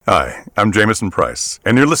Hi, I'm Jameson Price,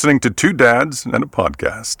 and you're listening to Two Dads and a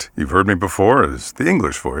Podcast. You've heard me before as the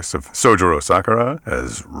English voice of Sojiro Sakura,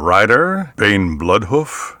 as Ryder, Bane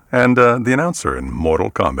Bloodhoof, and the announcer in Mortal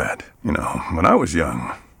Kombat. You know, when I was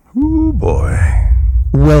young, ooh boy.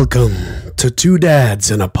 Welcome to Two Dads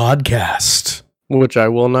and a Podcast. Which I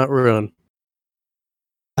will not ruin.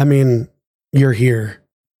 I mean, you're here.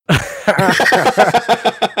 Nice.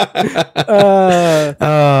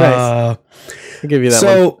 I'll give you that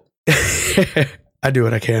one. I do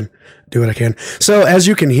what I can. So, as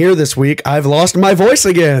you can hear this week, I've lost my voice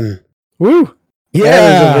again. Woo! Yeah.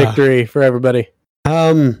 That is a victory for everybody.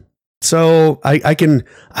 So I can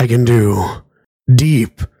do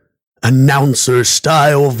deep announcer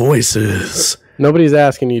style voices. Nobody's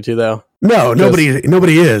asking you to, though. No, nobody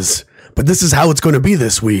is. But this is how it's going to be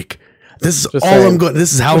this week. This is This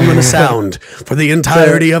is how I'm going to sound for the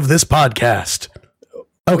entirety of this podcast.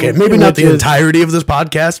 Okay, maybe not the entirety of this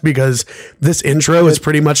podcast, because this intro is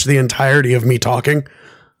pretty much the entirety of me talking.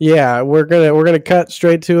 Yeah, we're gonna cut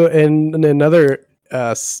straight to in another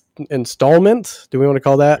installment. Do we want to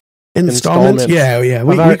call that installments? Yeah.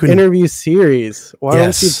 We can interview series. Why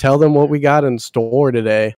don't you tell them what we got in store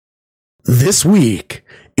today? This week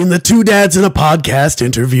in the Two Dads in a Podcast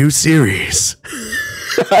interview series.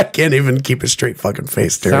 I can't even keep a straight fucking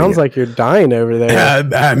face. Sounds like you're dying over there.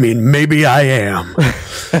 I mean, maybe I am.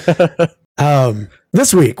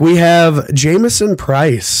 This week we have Jameson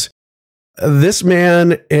Price. This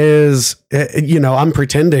man is, I'm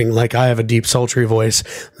pretending like I have a deep, sultry voice.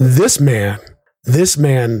 This man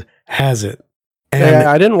has it. And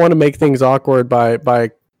I didn't want to make things awkward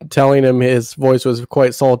by telling him his voice was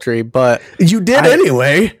quite sultry, but you did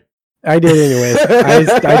anyway. I did anyways.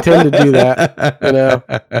 I tend to do that,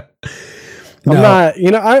 I'm not,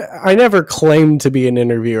 I never claimed to be an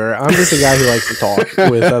interviewer. I'm just a guy who likes to talk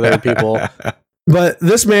with other people. But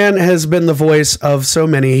this man has been the voice of so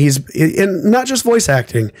many. He's in not just voice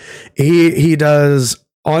acting. He does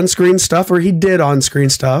on-screen stuff, or he did on-screen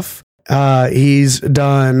stuff. He's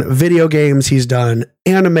done video games. He's done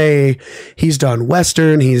anime. He's done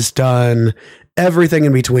Western. He's done everything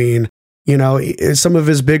in between. Some of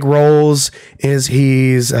his big roles is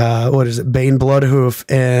he's, Bane Bloodhoof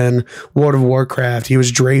in World of Warcraft. He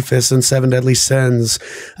was Dreyfus in Seven Deadly Sins.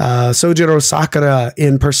 Sojiro Sakura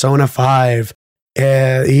in Persona 5.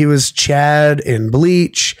 He was Chad in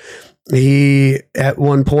Bleach. He, at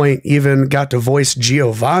one point, even got to voice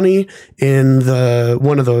Giovanni in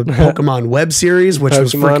one of the Pokemon web series, which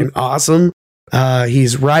was freaking awesome.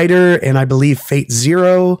 He's Ryder in, I believe, Fate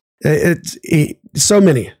Zero. So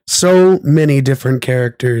many different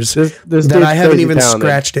characters this that I haven't even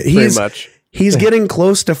scratched it. He's getting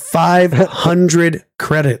close to 500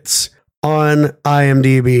 credits on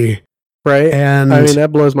IMDb. Right. And I mean,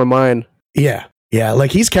 that blows my mind. Yeah.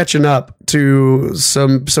 Like, he's catching up to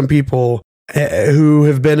some people who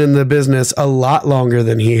have been in the business a lot longer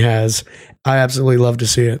than he has. I absolutely love to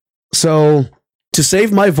see it. So, to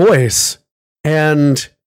save my voice and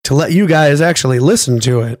to let you guys actually listen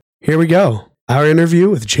to it, here we go. Our interview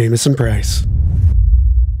with Jameson Price.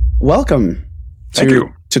 Welcome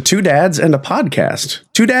to Two Dads and a Podcast.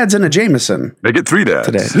 Two Dads and a Jameson. Make it three dads.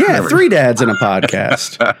 Today. Yeah, three dads and a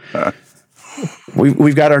podcast.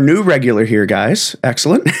 We've got our new regular here, guys.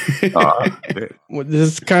 Excellent.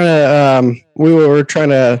 This is kind of, we were trying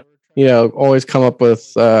to, always come up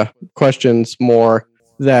with questions more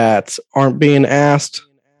that aren't being asked.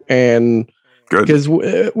 And because we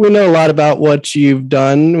know a lot about what you've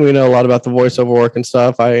done. We know a lot about the voiceover work and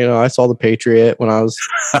stuff. I saw The Patriot when I was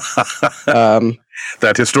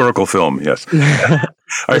that historical film. Yes,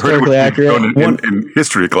 I heard it accurate in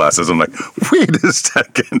history classes. I'm like, wait a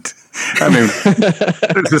second. I mean,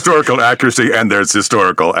 there's historical accuracy and there's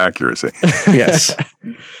historical accuracy. Yes.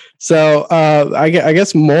 So I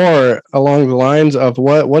guess more along the lines of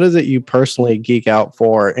what is it you personally geek out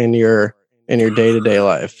for in your day-to-day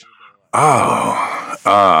life? Well,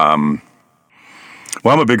 I'm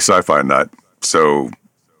a big sci-fi nut, so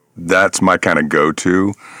that's my kind of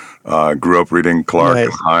go-to. Grew up reading Clark,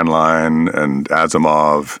 Heinlein, and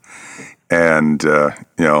Asimov, and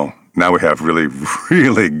now we have really,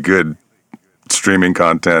 really good streaming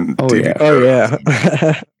content. Oh yeah.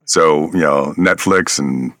 So Netflix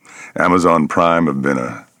and Amazon Prime have been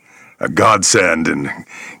a godsend, and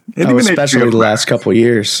especially the last couple of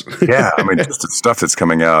years. Yeah, I mean, just the stuff that's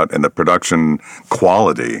coming out and the production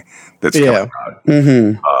quality that's coming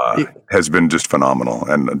out has been just phenomenal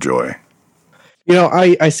and a joy.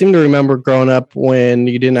 I seem to remember growing up when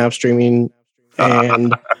you didn't have streaming,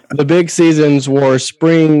 and the big seasons were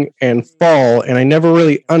spring and fall, and I never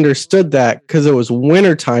really understood that because it was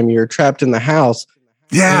wintertime. You're trapped in the house.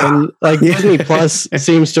 Yeah. And like Disney Plus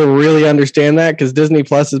seems to really understand that, because Disney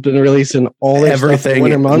Plus has been releasing all their everything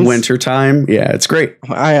stuff in winter time. Yeah, it's great.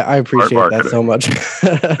 I appreciate that so much.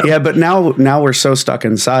 Yeah, but now we're so stuck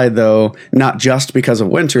inside, though, not just because of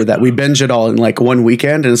winter, that we binge it all in like one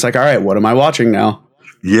weekend, and it's like, all right, what am I watching now?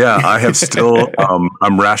 Yeah, I have still.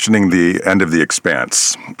 I'm rationing the end of The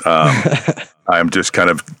Expanse. I'm just kind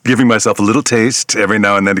of giving myself a little taste every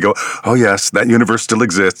now and then to go, oh yes, that universe still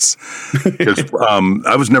exists. Because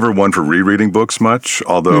I was never one for rereading books much.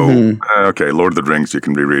 Although, okay, Lord of the Rings, you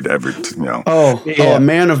can reread every. Oh, a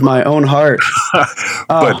man of my own heart.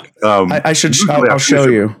 But I should. I'll show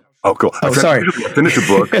you. Oh, cool. Sorry. I finished a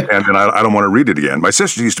book and then I don't want to read it again. My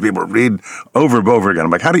sister used to be able to read over and over again.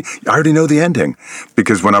 I'm like, I already know the ending.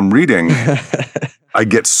 Because when I'm reading, I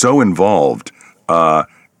get so involved.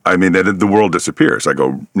 I mean, the world disappears. I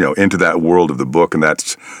go, into that world of the book, and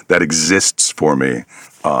that exists for me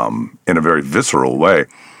in a very visceral way.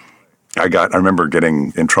 I remember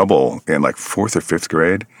getting in trouble in like 4th or 5th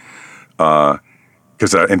grade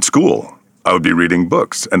because in school I would be reading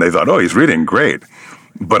books, and they thought, oh, he's reading, great.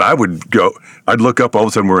 But I'd look up, all of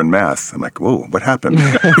a sudden we're in math. I'm like, whoa, what happened?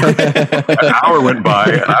 An hour went by,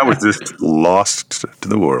 and I was just lost to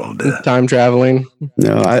the world. Time traveling.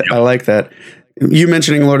 No, I like that. You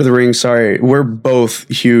mentioning Lord of the Rings, sorry, we're both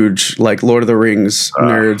huge, like, Lord of the Rings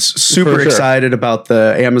nerds. Super excited about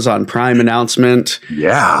the Amazon Prime announcement.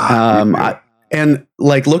 Yeah. And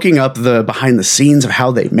like looking up the behind the scenes of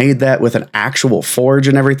how they made that with an actual forge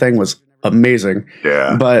and everything was amazing.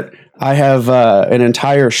 Yeah. But I have an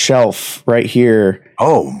entire shelf right here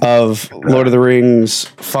of Lord of the Rings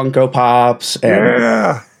Funko Pops.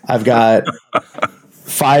 And I've got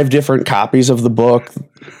 5 different copies of the book.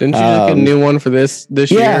 Didn't you get a new one for this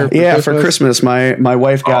year? For Christmas. My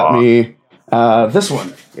wife got me this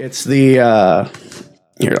one. It's the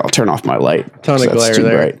here, I'll turn off my light. Ton of glare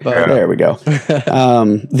there. There we go.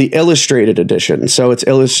 The illustrated edition. So it's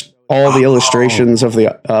all the illustrations of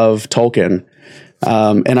Tolkien.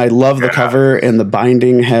 And I love the cover, and the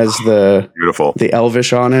binding has the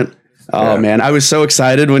Elvish on it. Oh man, I was so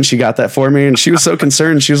excited when she got that for me, and she was so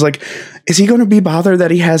concerned. She was like, is he going to be bothered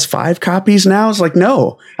that he has 5 copies now? I was like,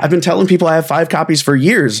 no, I've been telling people I have 5 copies for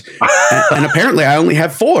years, and apparently I only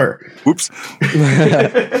have 4. Oops.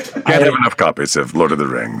 Can't have enough copies of Lord of the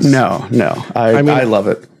Rings. No. I love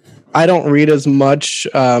it. I don't read as much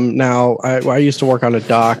now. I used to work on a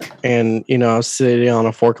dock, and I was sitting on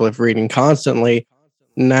a forklift reading constantly.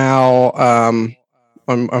 Now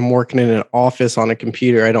I'm working in an office on a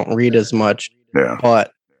computer. I don't read as much. Yeah.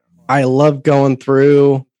 But I love going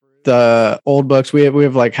through the old books. We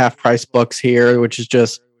have like half price books here, which is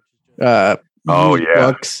just books, wall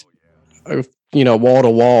to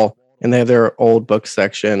wall. And they have their old book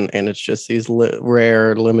section, and it's just these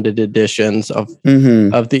rare limited editions of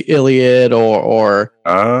the Iliad or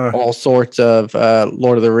all sorts of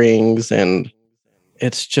Lord of the Rings, and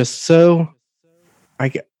it's just so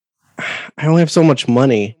I only have so much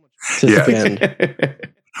money to spend.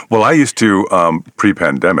 Well, I used to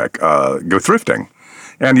pre-pandemic go thrifting.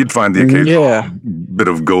 And you'd find the occasional bit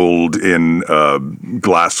of gold in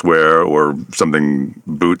glassware or something,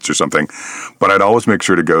 boots or something. But I'd always make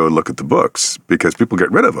sure to go look at the books because people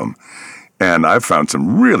get rid of them. And I've found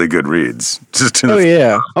some really good reads.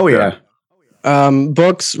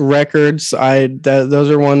 Books, records.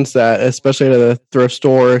 Those are ones that, especially at the thrift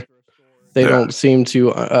store, they don't seem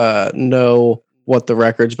to know what the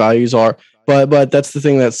records values are. But that's the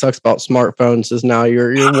thing that sucks about smartphones is now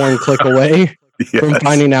you're one click away. Yes. From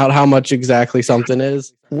finding out how much exactly something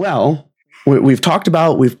is. Well, we've talked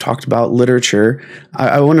about literature.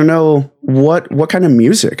 I want to know what kind of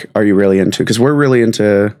music are you really into? Because we're really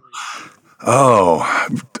into. Oh,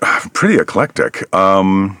 pretty eclectic.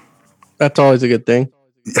 That's always a good thing.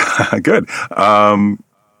 Good.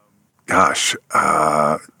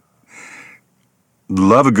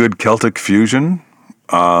 Love a good Celtic fusion.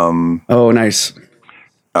 Nice.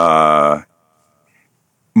 My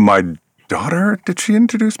daughter, did she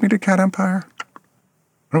introduce me to Cat Empire? I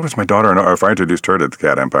don't know if it's my daughter or if I introduced her to the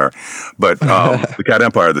Cat Empire. But the Cat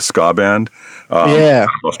Empire, the ska band,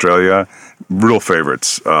 Australia, real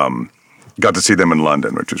favorites. Got to see them in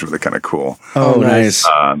London, which was really kind of cool. Oh, nice.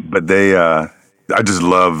 But they, I just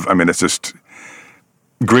love, it's just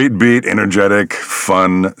great beat, energetic,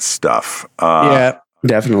 fun stuff.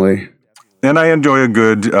 Definitely. And I enjoy a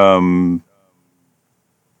good...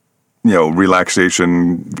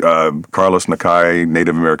 relaxation, Carlos Nakai,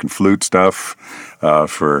 Native American flute stuff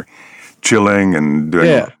for chilling and doing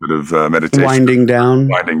a bit of meditation. Winding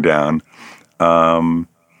down.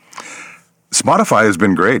 Spotify has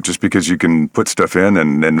been great just because you can put stuff in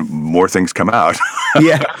and more things come out.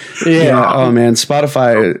 Yeah. Oh man,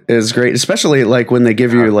 Spotify is great, especially like when they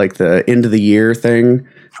give you like the end of the year thing.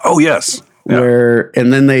 Oh yes.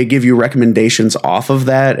 And then they give you recommendations off of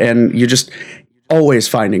that, and you're just always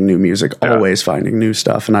finding new music, always finding new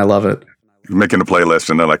stuff, and I love it. You're making a playlist,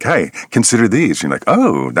 and they're like, "Hey, consider these." You're like,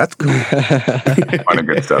 "Oh, that's cool." Finding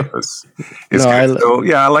good stuff is good. So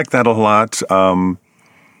I like that a lot. A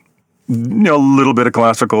little bit of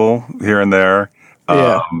classical here and there.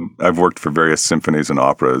 I've worked for various symphonies and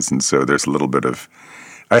operas, and so there's a little bit of.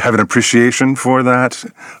 I have an appreciation for that,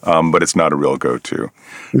 but it's not a real go-to.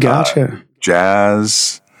 Gotcha.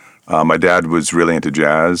 Jazz. My dad was really into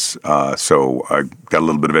jazz, so I got a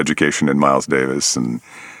little bit of education in Miles Davis and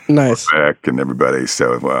Beck and everybody.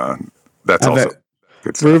 So that's also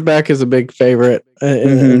good stuff. Groove Beck is a big favorite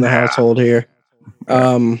in the household here.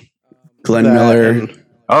 Glenn Miller.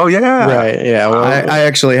 Oh yeah, right. Yeah, well, I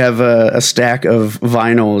actually have a stack of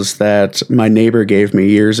vinyls that my neighbor gave me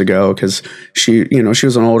years ago because she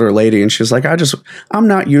was an older lady and she's like, I'm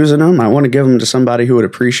not using them. I want to give them to somebody who would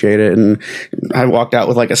appreciate it. And I walked out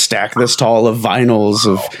with like a stack this tall of vinyls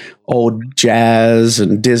of old jazz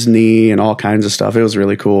and Disney and all kinds of stuff. It was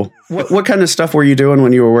really cool. What kind of stuff were you doing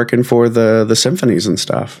when you were working for the symphonies and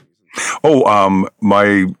stuff? I've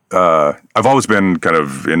always been kind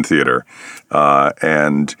of in theater,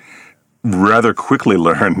 and rather quickly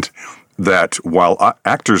learned that while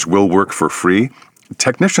actors will work for free,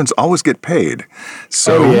 technicians always get paid.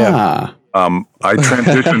 So, I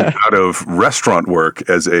transitioned out of restaurant work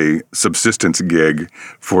as a subsistence gig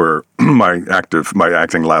for my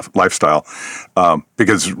acting lifestyle,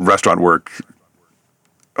 because restaurant work,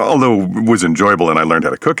 although it was enjoyable and I learned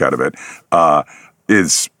how to cook out of it,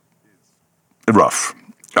 is rough,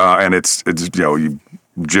 and it's you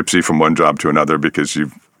gypsy from one job to another because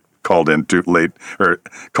you've called in too late or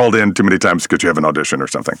called in too many times because you have an audition or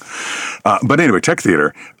something. But anyway, tech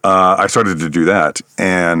theater, I started to do that,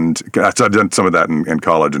 and I've done some of that in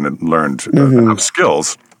college and learned enough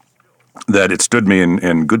skills that it stood me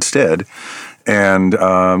in good stead, and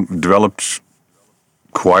developed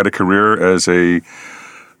quite a career as a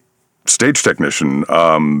stage technician,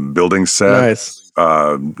 building sets. Nice.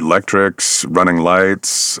 Electrics, running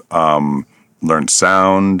lights, learned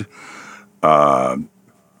sound,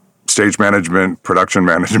 stage management, production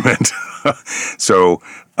management. So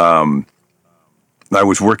I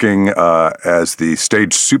was working as the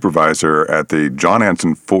stage supervisor at the John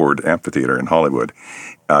Anson Ford Amphitheater in Hollywood.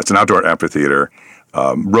 It's an outdoor amphitheater,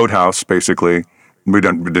 roadhouse basically. We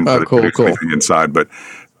didn't put anything inside, but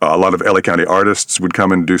a lot of LA County artists would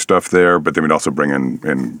come and do stuff there, but they would also bring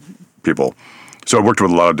in people. So I worked with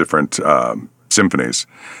a lot of different symphonies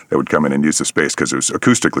that would come in and use the space because it was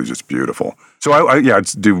acoustically just beautiful. So I'd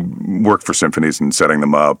do work for symphonies and setting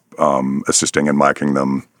them up, assisting and miking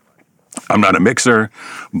them. I'm not a mixer,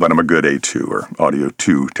 but I'm a good A2 or Audio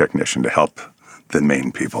 2 technician to help the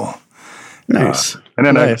main people. Nice. And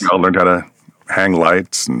then I learned how to hang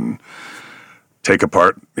lights and take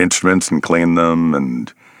apart instruments and clean them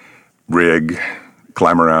and rig,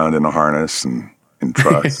 climb around in a harness and in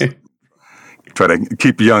trucks. Try to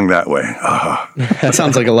keep young that way. That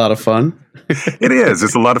sounds like a lot of fun. It is.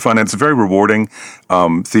 It's a lot of fun. And it's very rewarding.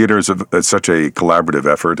 Theater is such a collaborative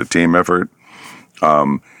effort, a team effort.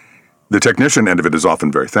 The technician end of it is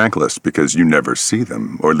often very thankless because you never see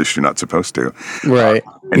them, or at least you're not supposed to. Right.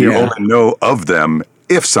 And you only know of them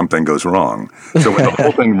if something goes wrong. So when the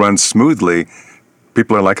whole thing runs smoothly,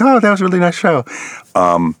 people are like, oh, that was a really nice show.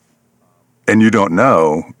 And you don't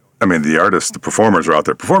know. I mean, the artists, the performers are out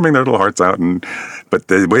there performing their little hearts out, but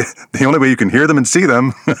the only way you can hear them and see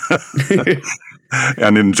them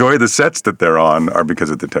and enjoy the sets that they're on are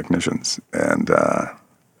because of the technicians. And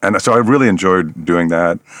so I really enjoyed doing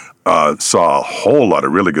that. Saw a whole lot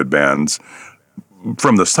of really good bands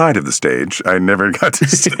from the side of the stage. I never got to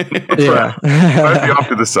see them. I'd be off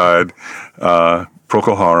to the side.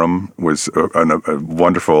 Procol Harum was a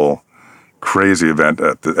wonderful, crazy event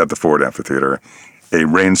at the Ford Amphitheater. A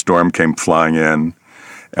rainstorm came flying in,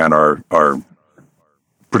 and our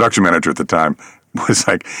production manager at the time was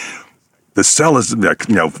like, the cell is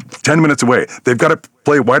 10 minutes away. They've got to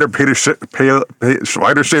play Wider Shade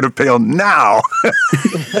of Pale now.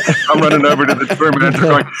 I'm running over to the tour manager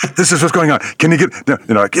going, this is what's going on. Can you get, they're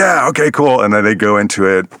like, yeah, okay, cool. And then they go into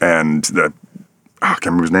it, and I can't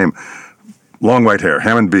remember his name, long white hair,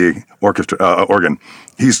 Hammond B organ.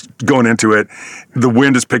 He's going into it. The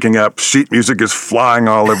wind is picking up. Sheet music is flying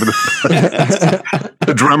all over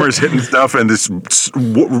the drummers hitting stuff, and this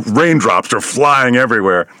raindrops are flying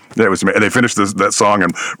everywhere. That was, and they finished that song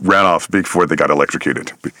and ran off before they got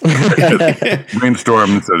electrocuted.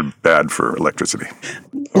 Rainstorms are bad for electricity.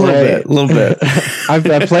 A little bit. I've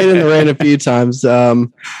played in the rain a few times.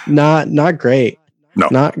 Not great. No,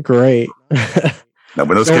 not great. Now,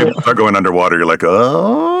 when those cables start going underwater, you're like,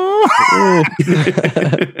 oh.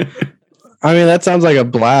 I mean, that sounds like a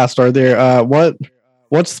blast. Are there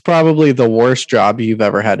what's probably the worst job you've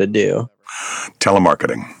ever had to do?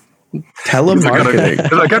 Telemarketing.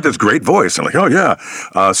 Telemarketing. I got this great voice. I'm like, oh yeah.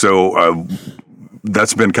 So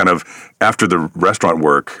that's been kind of after the restaurant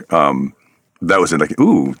work. That was like,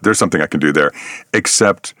 ooh, there's something I can do there.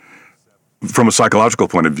 Except from a psychological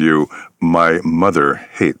point of view, my mother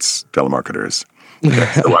hates telemarketers.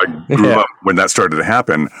 So I grew up when that started to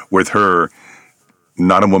happen with her.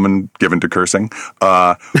 Not a woman given to cursing.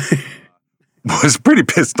 Was pretty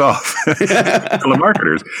pissed off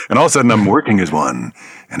telemarketers. And all of a sudden I'm working as one.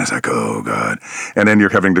 And it's like, oh God. And then you're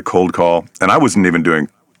having to cold call. And I wasn't even doing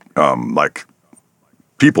like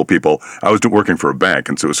people. I was working for a bank.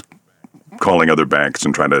 And so it was calling other banks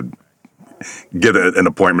and trying to get an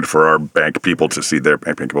appointment for our bank people to see their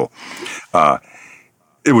bank people.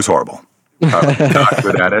 It was horrible. Not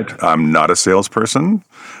good at it. I'm not a salesperson.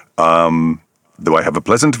 Though I have a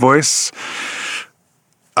pleasant voice,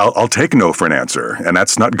 I'll take no for an answer, and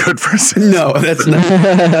that's not good for sales. No, that's not.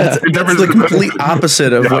 That's the complete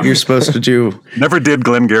opposite of what you're supposed to do. Never did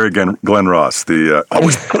Glenn Ross.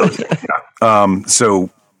 Always. So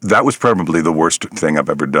that was probably the worst thing I've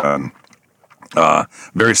ever done.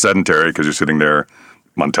 Very sedentary because you're sitting there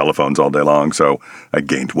on telephones all day long. So I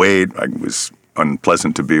gained weight. I was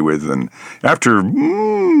unpleasant to be with, and after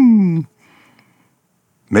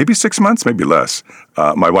maybe 6 months, maybe less,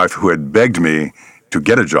 my wife, who had begged me to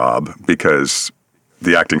get a job because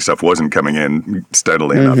the acting stuff wasn't coming in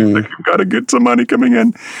steadily enough. Like, you've got to get some money coming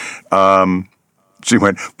in. She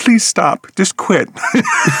went, please stop. Just quit.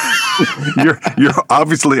 You're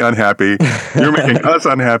obviously unhappy. You're making us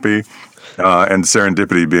unhappy. And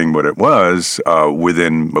serendipity being what it was,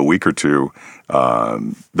 within a week or two,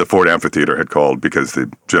 the Ford Amphitheater had called because the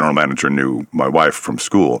general manager knew my wife from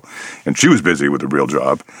school, and she was busy with a real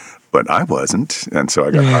job, but I wasn't. And so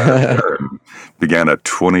I got hired there and began a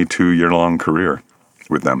 22-year-long career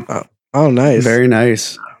with them. Oh, nice. Very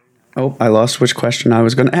nice. Oh, I lost which question I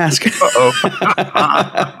was going to ask.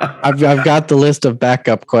 I've got the list of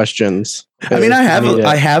backup questions. I mean, I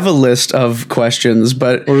have a list of questions,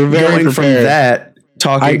 but going from that,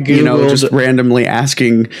 talking, just randomly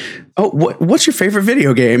asking, what's your favorite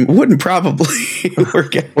video game? Wouldn't probably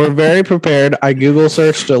work out. We're very prepared. I Google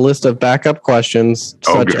searched a list of backup questions,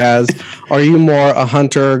 such as, are you more a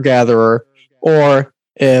hunter or gatherer? Or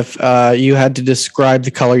if you had to describe the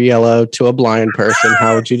color yellow to a blind person,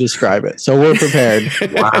 how would you describe it? So we're prepared.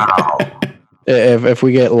 Wow. If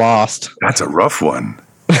we get lost. That's a rough one.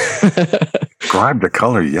 Describe the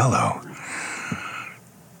color yellow.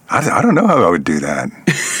 I don't know how I would do that.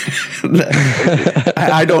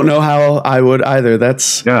 I don't know how I would either.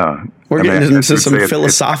 We're getting into some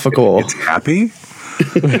philosophical. It's happy.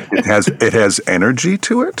 It has energy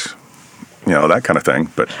to it. That kind of thing.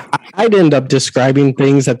 But I'd end up describing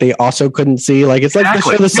things that they also couldn't see. Like, it's like the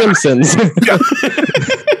show The Simpsons.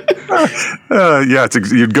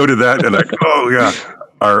 You'd go to that and like, oh yeah.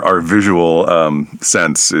 Our visual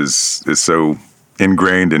sense is so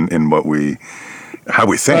ingrained in how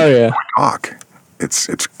we think, how we talk.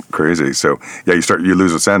 It's crazy. So yeah, you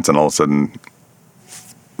lose a sense, and all of a sudden,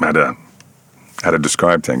 how to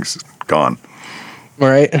describe things gone.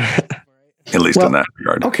 Right. At least in that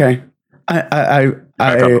regard. Okay. I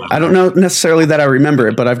don't know necessarily that I remember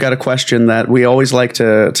it, but I've got a question that we always like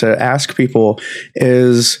to ask people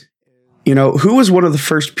is, who was one of the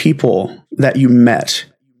first people that you met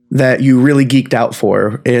that you really geeked out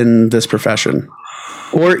for in this profession?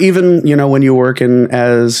 Or even, when you work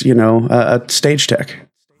as, a stage tech.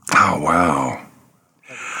 Oh, wow.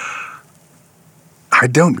 I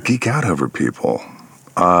don't geek out over people.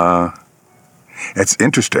 It's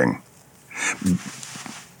interesting.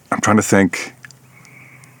 I'm trying to think.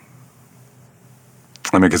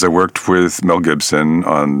 Because I worked with Mel Gibson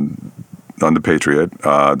on The Patriot.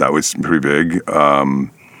 That was pretty big.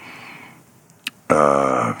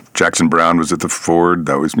 Jackson Browne was at the Ford.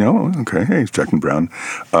 That was, okay. Hey, it's Jackson Browne.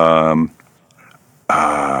 But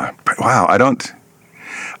wow, I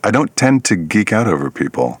don't tend to geek out over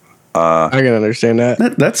people. I can understand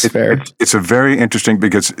that. That's fair. It's a very interesting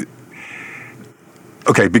because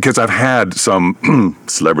I've had some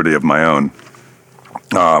celebrity of my own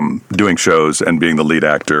doing shows and being the lead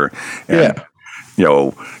actor. And,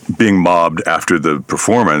 being mobbed after the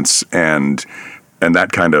performance and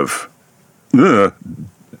that kind of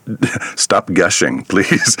stop gushing,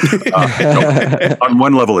 please. On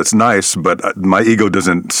one level, it's nice, but my ego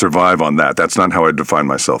doesn't survive on that. That's not how I define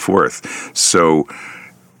my self-worth. So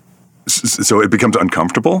it becomes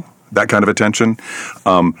uncomfortable, that kind of attention.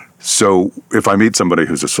 So if I meet somebody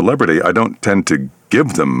who's a celebrity, I don't tend to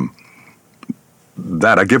give them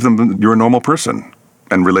that. I give them, you're a normal person,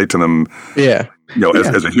 and relate to them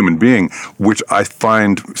as a human being, which I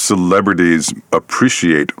find celebrities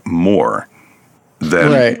appreciate more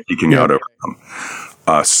than geeking out over them.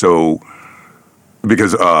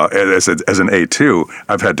 Because as an A2,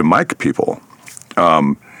 I've had to mic people.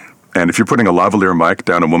 And if you're putting a lavalier mic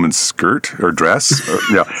down a woman's skirt or dress,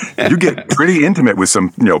 you get pretty intimate with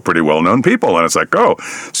some, pretty well-known people. And it's like, oh,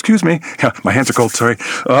 excuse me, my hands are cold, sorry.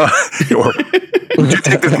 Or would you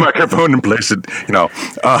take this microphone and place it, because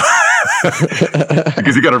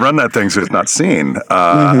you got to run that thing so it's not seen.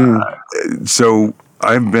 So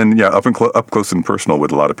I've been, up close and personal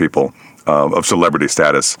with a lot of people of celebrity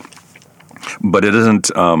status. But it isn't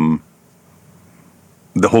the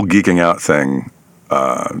whole geeking out thing.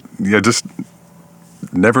 Just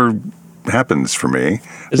never happens for me.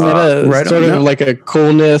 Isn't that sort of like a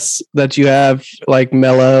coolness that you have, like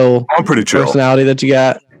mellow? I'm pretty chill. Personality that you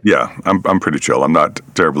got. Yeah, I'm pretty chill. I'm not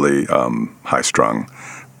terribly high strung.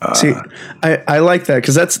 See, I like that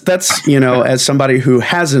because that's as somebody who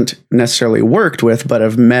hasn't necessarily worked with, but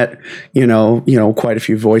have met quite a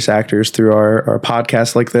few voice actors through our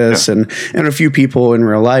podcast like this, and a few people in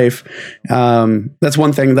real life. That's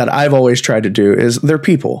one thing that I've always tried to do is they're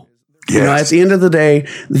people. Yes. At the end of the day,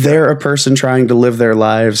 they're a person trying to live their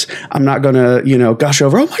lives. I'm not going to, gush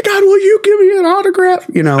over, oh my God, will you give me an autograph?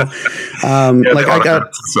 I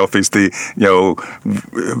got selfies,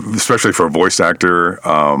 especially for a voice actor,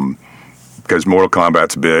 because Mortal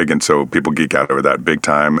Kombat's big. And so people geek out over that big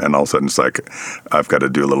time. And all of a sudden it's like, I've got to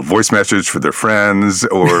do a little voice message for their friends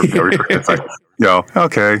or, it's like,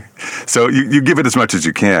 okay. So you give it as much as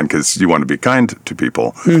you can because you want to be kind to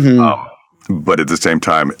people. Mm-hmm. But at the same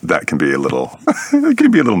time, that can be a little,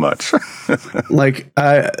 much. Like,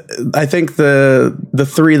 I think the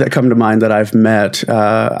three that come to mind that I've met,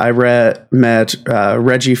 I met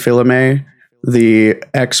Reggie Fils-Aimé, the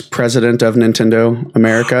ex-president of Nintendo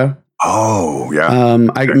America. Oh, yeah.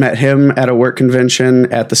 I met him at a work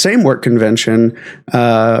convention. At the same work convention,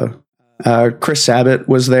 Chris Sabat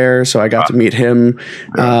was there, so I got to meet him.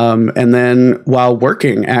 And then while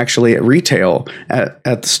working actually at retail at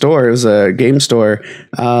the store, it was a game store,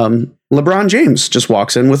 LeBron James just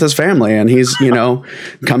walks in with his family and he's,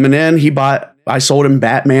 coming in. I sold him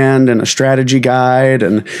Batman and a strategy guide.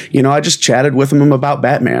 And, I just chatted with him about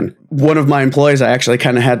Batman. One of my employees, I actually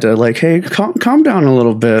kind of had to hey, calm down a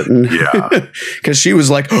little bit. And because she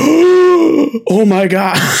was like, oh my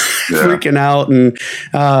God, freaking out. And,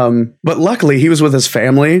 but luckily he was with his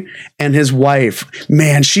family and his wife,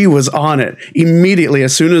 man, she was on it immediately.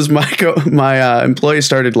 As soon as my employee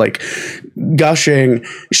started gushing,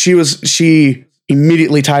 she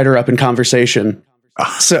immediately tied her up in conversation.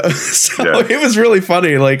 So it was really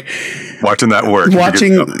funny, watching that work.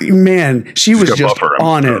 Man, she was just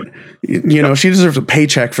on it. She deserves a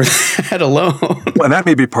paycheck for that alone. Well, and that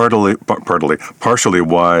may be partially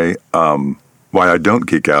why I don't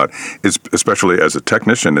geek out is, especially as a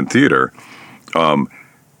technician in theater,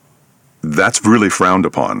 that's really frowned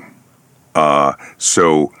upon. And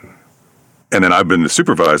then I've been the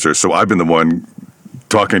supervisor, so I've been the one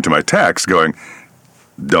talking to my techs, going,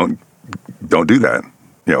 Don't do that.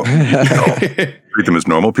 Treat them as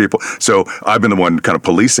normal people. So I've been the one kind of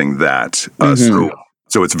policing that.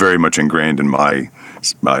 So it's very much ingrained in my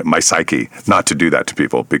psyche not to do that to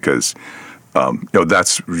people because,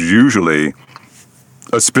 that's usually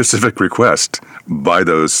a specific request by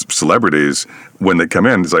those celebrities when they come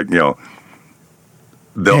in. It's like,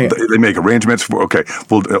 they make arrangements for, okay,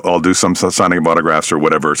 I'll do some signing of autographs or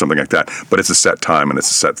whatever, or something like that. But it's a set time and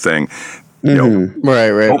it's a set thing. Right.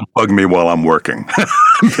 Don't bug me while I'm working.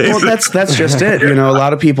 Well, that's just it. A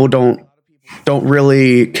lot of people don't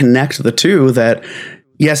really connect the two. That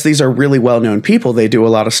yes, these are really well-known people. They do a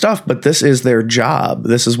lot of stuff, but this is their job.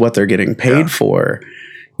 This is what they're getting paid for.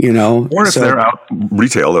 Or if they're out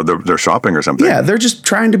retail or they're shopping or something. Yeah, they're just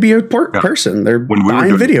trying to be a person. They're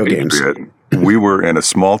buying video games. We were in a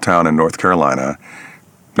small town in South Carolina,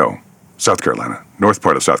 north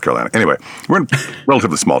part of South Carolina. Anyway, we're in a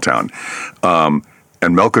relatively small town,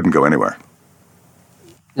 and Mel couldn't go anywhere.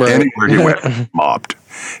 Right. Anywhere he went, mobbed.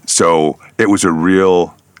 So it was a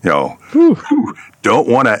real, don't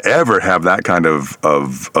want to ever have that kind of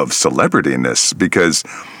celebrityness because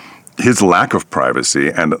his lack of privacy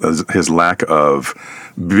and his lack of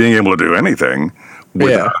being able to do anything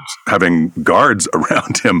without having guards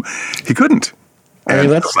around him, he couldn't. And I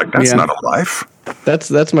mean, that's not a life.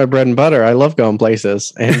 That's my bread and butter. I love going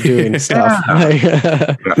places and doing stuff.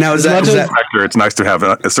 Now, is that actor? It's nice to have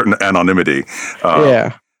a certain anonymity.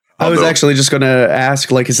 I was actually just going to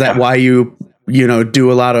ask, like, is that why you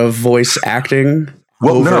do a lot of voice acting?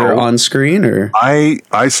 On screen, or I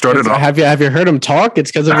started off. Have you heard him talk?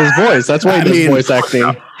 It's because of his voice. That's why he does voice acting.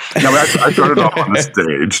 No, I started off on the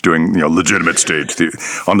stage doing legitimate stage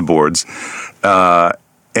on the boards,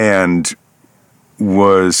 and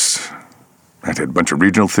I did a bunch of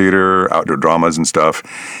regional theater, outdoor dramas and stuff,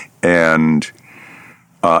 and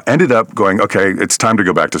ended up going, okay, it's time to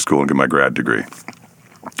go back to school and get my grad degree.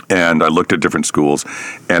 And I looked at different schools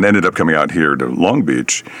and ended up coming out here to Long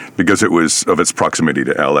Beach because it was of its proximity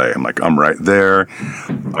to LA. I'm like, I'm right there.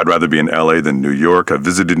 I'd rather be in LA than New York. I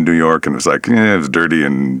visited New York and it was like, it was dirty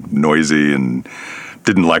and noisy and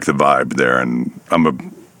didn't like the vibe there. And I'm a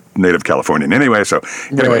native Californian anyway. So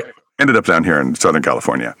ended up down here in Southern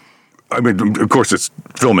California. I mean, of course, it's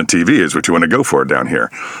film and TV is what you want to go for down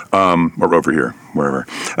here, or over here, wherever.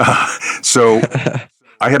 So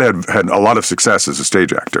I had a lot of success as a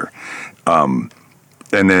stage actor. And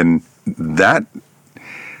then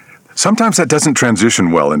sometimes that doesn't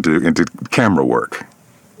transition well into camera work.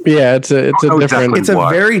 Yeah, it's a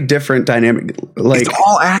very different dynamic. Like, it's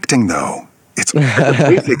all acting though. It's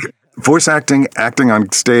basic. Voice acting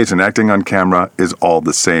on stage, and acting on camera is all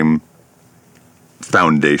the same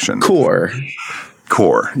foundation. Core,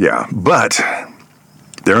 yeah. But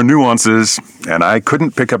there are nuances, and I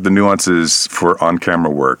couldn't pick up the nuances for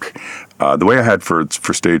on-camera work the way I had for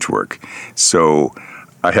stage work. So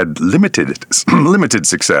I had limited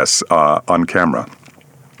success on camera.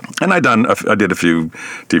 And I did a few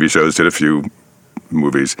TV shows, did a few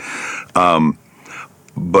movies.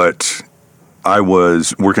 But I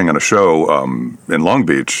was working on a show in Long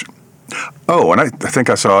Beach. Oh, and I think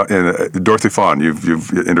I saw Dorothy Fawn.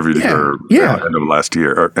 You've interviewed her end of last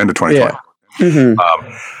year, or end of 2020. Yeah.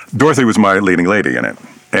 Mm-hmm. Dorothy was my leading lady in it.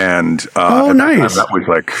 And nice. That was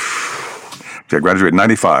like, I graduated in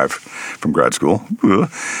 95 from grad school.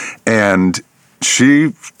 And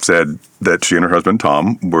she said that she and her husband,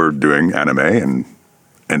 Tom, were doing anime,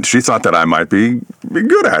 and she thought that I might be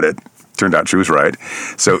good at it. Turned out she was right.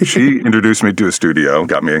 So she introduced me to a studio,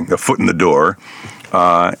 got me a foot in the door.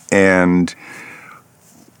 And,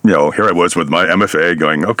 here I was with my MFA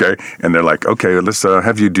going, okay. And they're like, okay, let's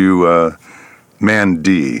have you do Man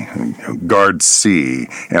D, Guard C.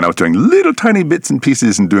 And I was doing little tiny bits and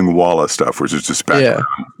pieces and doing Walla stuff, which is just background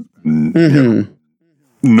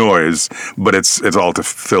noise. But it's all to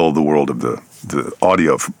fill the world of the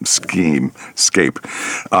audio scape.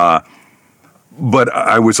 But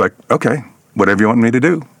I was like, okay, whatever you want me to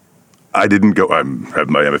do. I didn't go, I have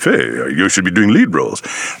my MFA, you should be doing lead roles.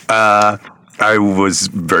 I was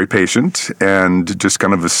very patient and just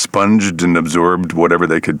kind of sponged and absorbed whatever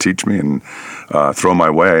they could teach me and throw my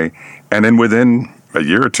way. And then within a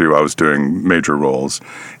year or two, I was doing major roles,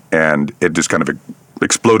 and it just kind of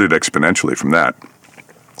exploded exponentially from that.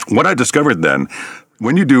 What I discovered then,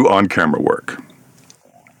 when you do on-camera work,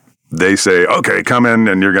 they say, okay, come in,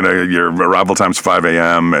 and your arrival time's 5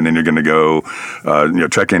 a.m., and then you're going to go,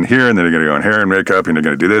 check in here, and then you're going to go in hair and makeup, and you're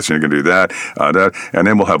going to do this, and you're going to do that, and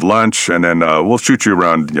then we'll have lunch, and then we'll shoot you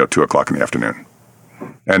around 2 o'clock in the afternoon.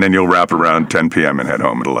 And then you'll wrap around 10 p.m. and head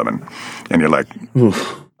home at 11. And you're like,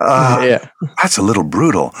 that's a little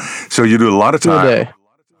brutal. So you do a lot of time.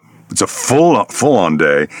 It's a full-on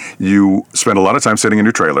day. You spend a lot of time sitting in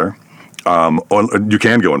your trailer. Or you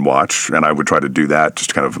can go and watch, and I would try to do that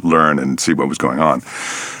just to kind of learn and see what was going on.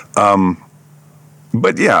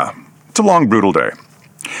 But yeah, it's a long, brutal day.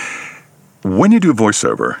 When you do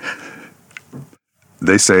voiceover,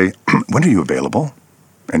 they say, when are you available?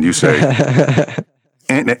 And you say,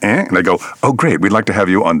 and they go, oh, great, we'd like to have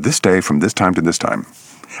you on this day from this time to this time.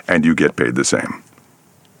 And you get paid the same.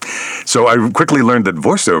 So I quickly learned that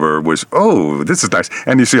voiceover was, this is nice.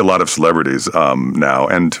 And you see a lot of celebrities now,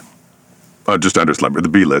 and just under celebrity, the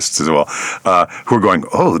B-lists as well, who are going,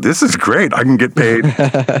 this is great. I can get paid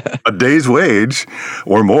a day's wage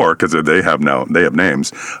or more, because they have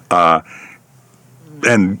names,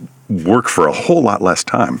 and work for a whole lot less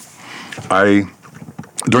time.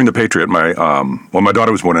 During the Patriot, my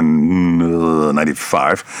daughter was born in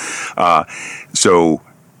 95, so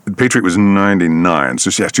Patriot was 99, so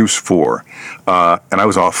she was 4, and I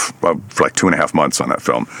was off for like 2.5 months on that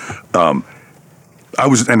film. I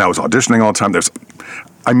was auditioning all the time.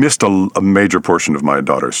 I missed a major portion of my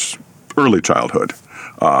daughter's early childhood.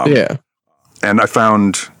 And I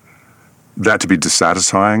found that to be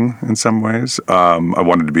dissatisfying in some ways. I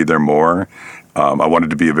wanted to be there more. I wanted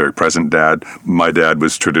to be a very present dad. My dad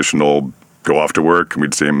was traditional, go off to work, and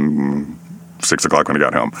we'd see him 6 o'clock when he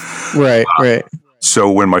got home. Right, right.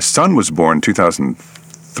 So when my son was born,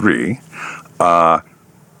 2003,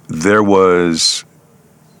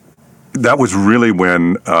 that was really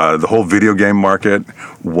when the whole video game market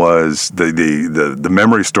was the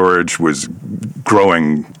memory storage was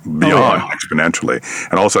growing beyond exponentially,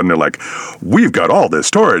 and all of a sudden they're like, we've got all this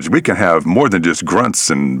storage, we can have more than just grunts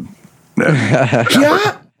and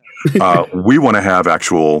we want to have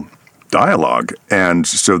actual dialogue, and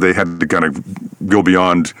so they had to kind of go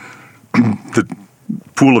beyond the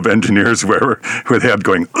pool of engineers where they had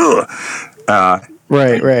going ugh.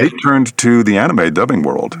 Right. They turned to the anime dubbing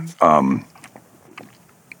world.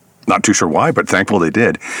 Not too sure why, but thankful they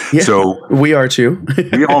did. Yeah, so we are too.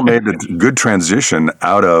 we all made a good transition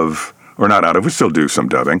we still do some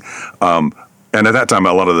dubbing. And at that time,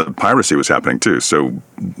 a lot of the piracy was happening too. So,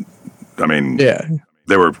 I mean,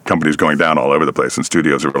 there were companies going down all over the place, and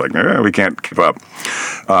studios were like, we can't keep up.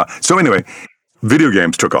 So anyway, video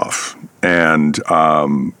games took off, and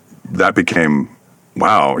that became,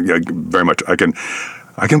 wow, very much. I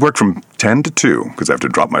can work from 10 to 2 because I have to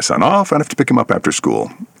drop my son off and I have to pick him up after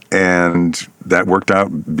school. And that worked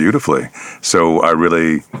out beautifully. So I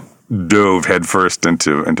really dove headfirst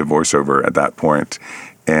into voiceover at that point.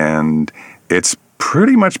 And it's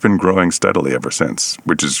pretty much been growing steadily ever since,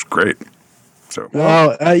 which is great. So,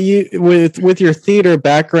 you with your theater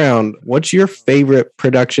background, what's your favorite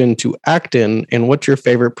production to act in, and what's your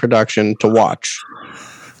favorite production to watch?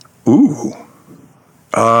 Ooh.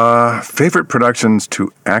 Favorite productions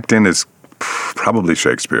to act in is probably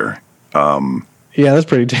Shakespeare. Yeah, that's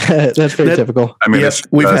pretty typical. I mean,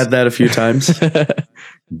 we've had that a few times.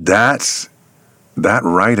 that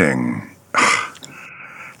writing.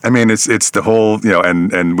 I mean, it's the whole,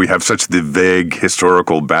 and we have such the vague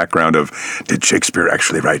historical background of, did Shakespeare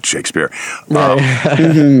actually write Shakespeare?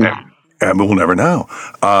 And we'll never know.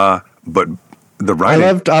 But the writing.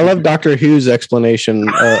 I love Doctor Who's explanation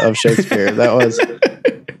of Shakespeare. That was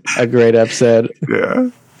a great episode. Yeah,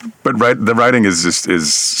 but the writing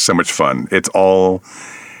is so much fun. It's all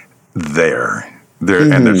there,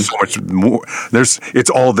 and there's so much more. It's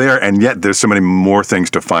all there, and yet there's so many more things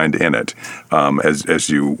to find in it as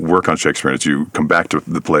you work on Shakespeare, as you come back to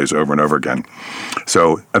the plays over and over again.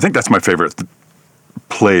 So I think that's my favorite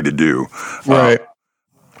play to do. Right,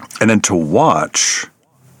 and then to watch.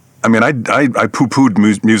 I mean, I poo-pooed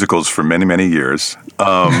musicals for many, many years.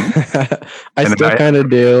 I still kind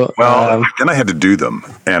of do. Well, then I had to do them,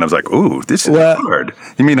 and I was like, "Ooh, this is hard."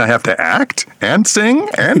 You mean I have to act and sing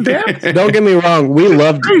and dance? Don't get me wrong. We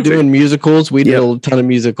loved doing musicals. We did a ton of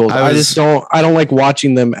musicals. I don't like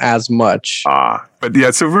watching them as much. But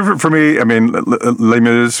yeah, so for me, I mean, Les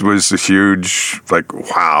Mis was a huge,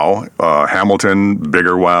 wow. Hamilton,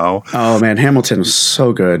 bigger wow. Oh man, Hamilton was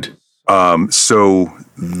so good. So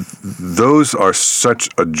those are such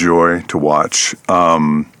a joy to watch.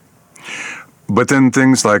 But then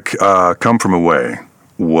things like Come From Away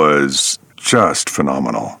was just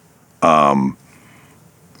phenomenal.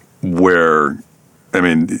 Where, I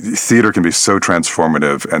mean, theater can be so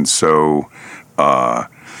transformative and so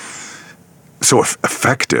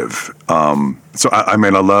effective. So I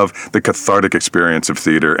mean, I love the cathartic experience of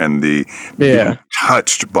theater and the being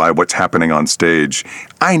touched by what's happening on stage.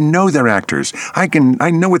 I know they're actors. I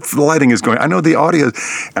know what the lighting is going. I know the audio,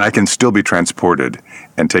 and I can still be transported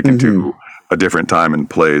and taken to a different time and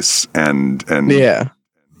place, and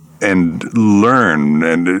learn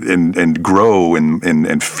and grow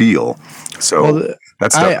and feel. So.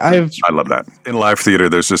 That's I love that. In live theater,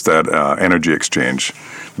 there's just that energy exchange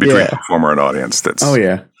between performer and audience.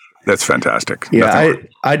 That's fantastic. Yeah,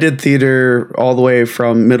 I did theater all the way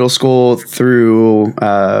from middle school through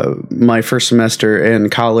my first semester in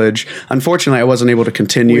college. Unfortunately, I wasn't able to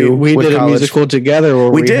continue. We did college. A musical together where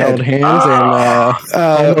we held hands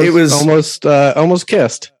and it was almost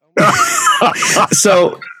kissed.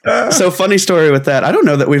 So funny story with that. I don't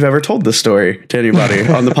know that we've ever told this story to anybody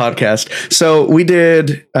on the podcast. So we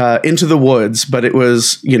did Into the Woods, but it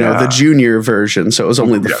was, the junior version. So it was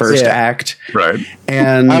only the first act. Right.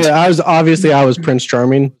 And I was Prince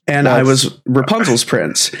Charming. And I was Rapunzel's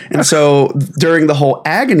prince. And so during the whole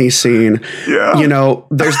agony scene,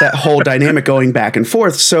 there's that whole dynamic going back and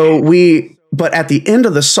forth. But at the end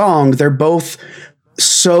of the song, they're both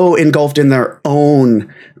so engulfed in their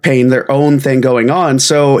own pain, their own thing going on.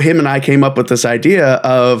 So him and I came up with this idea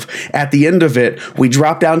of, at the end of it, we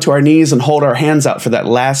drop down to our knees and hold our hands out for that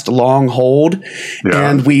last long hold. Yeah.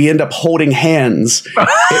 And we end up holding hands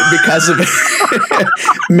because of it.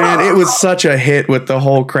 Man, it was such a hit with the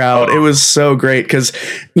whole crowd. It was so great because,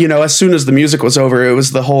 you know, as soon as the music was over, it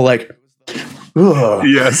was the whole like, ugh.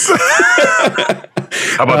 Yes.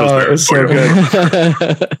 How about those? It was so good.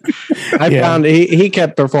 I found he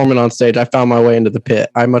kept performing on stage. I found my way into the pit.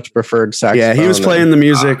 I much preferred saxophone. Yeah, he was playing the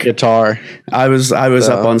music, guitar. I was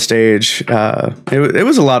up on stage. It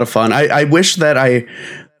was a lot of fun. I wish that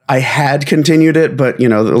I had continued it, but you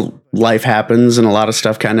know, life happens and a lot of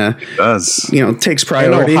stuff kind of does. You know, takes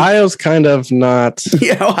priority. And Ohio's kind of not.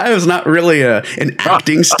 Yeah, Ohio's not really an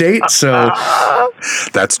acting state, so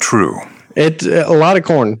that's true. It's a lot of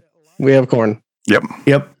corn. We have corn. Yep.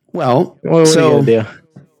 Well, what so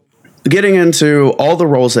getting into all the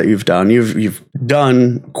roles that you've done, you've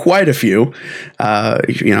done quite a few,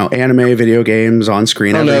 you know, anime, video games, on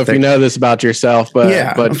screen. I don't know if you know this about yourself, but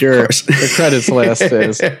your credits list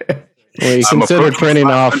is. We consider printing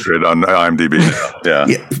off on IMDb. Yeah.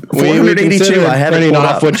 482. I had printing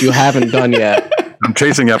off what you haven't done yet. I'm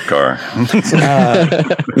chasing Epcar.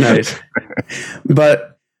 Nice. But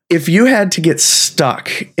if you had to get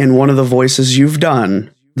stuck in one of the voices you've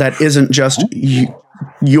done that isn't just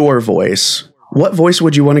your voice, what voice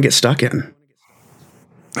would you want to get stuck in?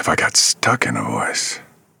 If I got stuck in a voice?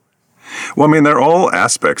 Well, I mean, they're all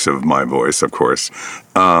aspects of my voice, of course.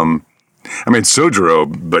 I mean,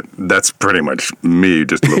 Sojiro, but that's pretty much me,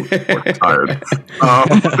 just a little more tired.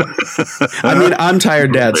 I mean, I'm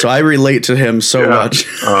tired, Dad, so I relate to him so much.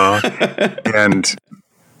 And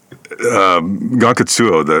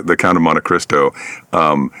Gankatsuo, the Count of Monte Cristo,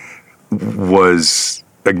 was,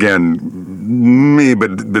 again, me,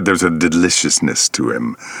 but there's a deliciousness to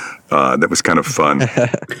him that was kind of fun.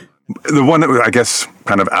 The one that was, I guess,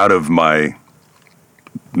 kind of out of my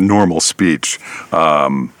normal speech,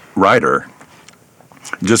 Ryder,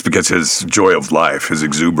 just because his joy of life, his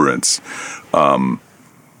exuberance, and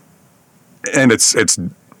it's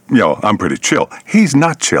you know, I'm pretty chill. He's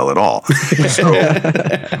not chill at all. So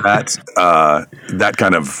that's that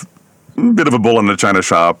kind of bit of a bull in the china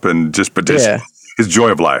shop, and just his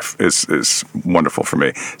joy of life is wonderful for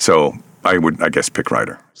me. So I would, I guess, pick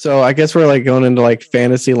Ryder. So I guess we're like going into like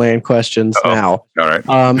Fantasyland questions now. All right.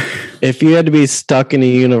 If you had to be stuck in a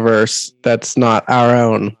universe that's not our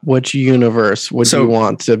own, which universe would you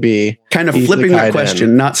want to be? Kind of flipping the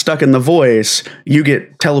question, not stuck in the voice, you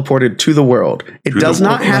get teleported to the world. It does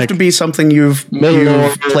not have to be something you've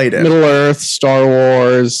played in. Middle Earth, Star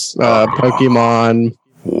Wars, Pokemon.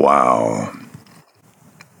 Wow.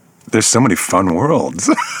 There's so many fun worlds.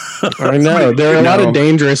 I know. There are a lot of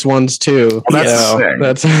dangerous ones too. Well,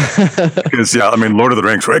 that's because I mean, Lord of the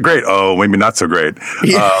Rings, right? Great. Oh, maybe not so great.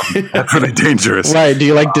 That's really dangerous. Right. Do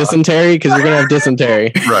you like dysentery? Because you're gonna have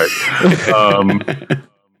dysentery. Right.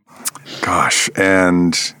 Gosh,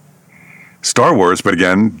 and Star Wars, but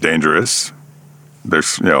again, dangerous.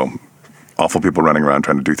 There's awful people running around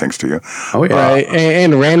trying to do things to you. Oh yeah. Right.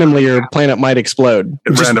 And randomly your planet might explode.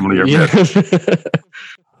 Randomly your planet.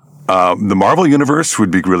 The Marvel Universe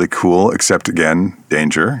would be really cool, except again,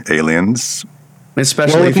 danger, aliens.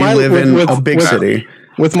 Especially if you live in a big city.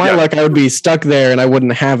 With my luck, I would be stuck there and I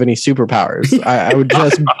wouldn't have any superpowers. I would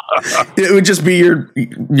just... It would just be your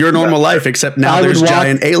normal life, except now there's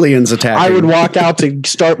giant aliens attacking. I would walk out to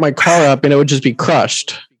start my car up and it would just be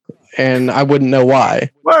crushed. And I wouldn't know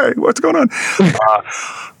why. Why? What's going on?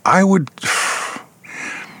 I would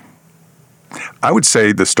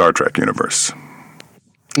say the Star Trek universe.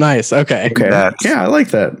 Nice. Okay. I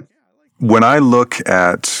like that. When I look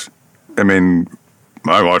at, I mean,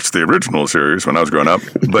 I watched the original series when I was growing up,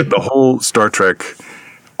 but the whole Star Trek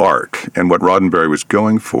arc and what Roddenberry was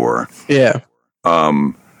going for,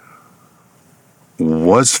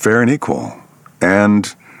 was fair and equal,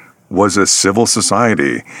 and was a civil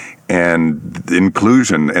society and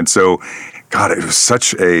inclusion, and so, God, it was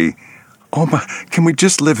such a, oh my, can we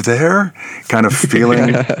just live there kind of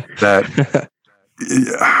feeling that.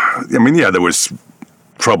 I mean, there was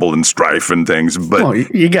trouble and strife and things,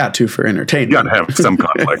 but you got to for entertainment. You got to have some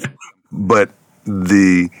conflict. But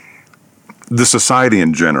the society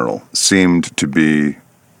in general seemed to be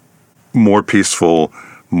more peaceful,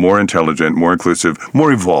 more intelligent, more inclusive,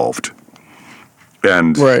 more evolved.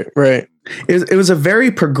 And right. It was a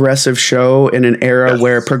very progressive show in an era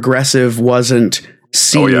where progressive wasn't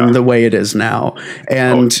scene the way it is now.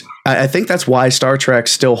 And I think that's why Star Trek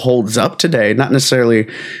still holds up today. Not necessarily,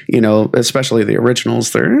 especially the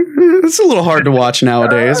originals. It's a little hard to watch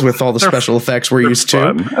nowadays with all the special effects we're used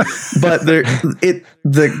to. But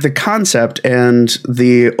the concept and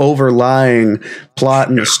the overlying plot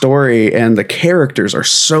and the story and the characters are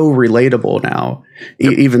so relatable now,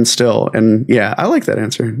 even still. And I like that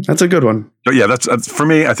answer. That's a good one. But that's for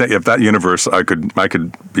me. I think if that universe, I could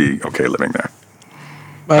be okay living there.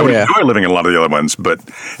 I would enjoy living in a lot of the other ones, but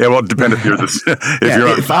it will depend if you're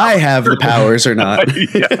if I have the powers or not.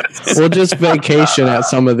 Yes. We'll just vacation at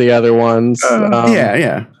some of the other ones.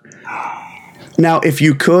 Yeah. Now, if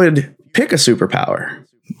you could pick a superpower,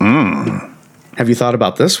 have you thought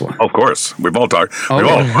about this one? Of course, we've all talked. We've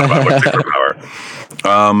all thought about what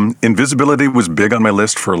superpower. Invisibility was big on my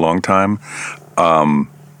list for a long time, and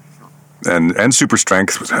super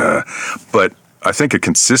strength was, but I think a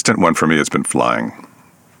consistent one for me has been flying.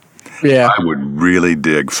 Yeah, I would really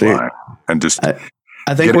dig flying and just. I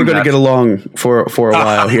think we're going to get along for a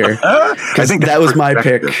while here. I think that was my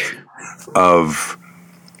pick.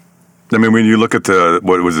 When you look at the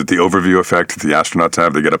overview effect the astronauts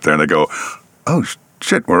have, they get up there and they go, "Oh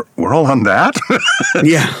shit, we're all on that."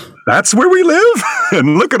 Yeah, that's where we live.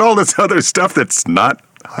 And look at all this other stuff that's not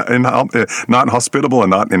hospitable and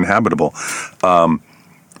not inhabitable. So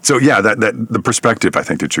that the perspective I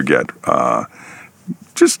think that you get,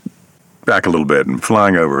 just back a little bit and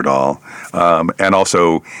flying over it all, and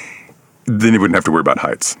also then you wouldn't have to worry about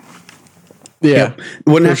heights. Yeah,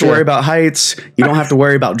 wouldn't have to worry about heights. You don't have to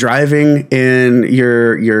worry about driving in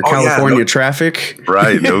your California traffic.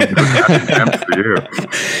 Right, no traffic for you.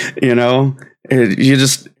 You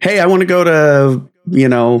just I want to go to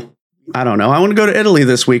I don't know. I want to go to Italy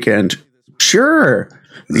this weekend. Sure.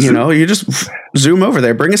 You just zoom over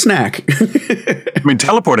there, bring a snack.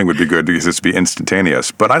 Teleporting would be good because it's be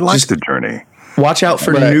instantaneous, but I like the journey. Watch out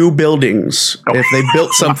for new buildings. If they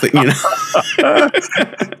built something, Got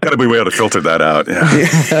to be able to filter that out. Yeah.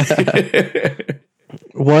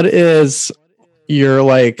 What is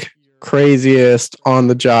your craziest on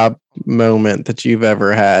the job moment that you've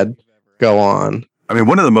ever had go on?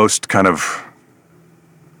 One of the most kind of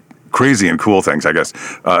crazy and cool things, I guess,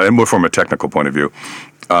 and more from a technical point of view,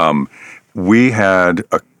 we had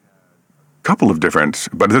a couple of different,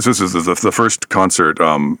 but this is the first concert.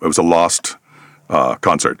 It was a Lost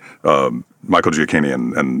concert. Michael Giacchini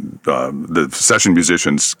and the session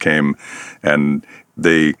musicians came, and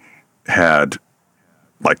they had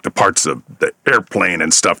the parts of the airplane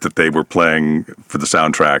and stuff that they were playing for the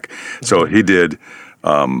soundtrack. So he did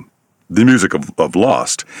the music of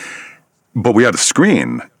Lost. But we had a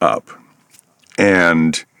screen up,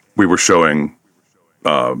 and we were showing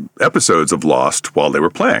episodes of Lost while they were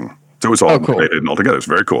playing. So it was all related and all together. It was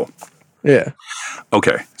very cool. Yeah.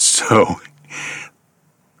 Okay, so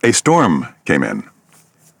a storm came in.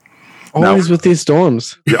 Always with these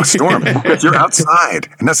storms. Yeah, a storm. Because you're outside,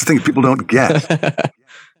 and that's the thing people don't get.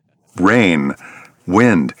 Rain,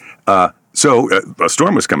 wind. So a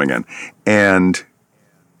storm was coming in, and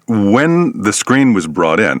when the screen was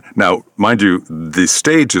brought in, now, mind you, the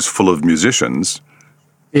stage is full of musicians.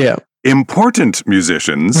 Yeah. Important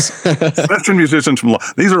musicians, session musicians from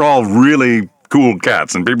these are all really cool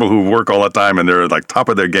cats and people who work all the time and they're top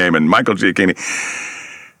of their game. And Michael Giacchini,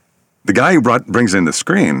 the guy who brings in the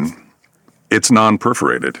screen, it's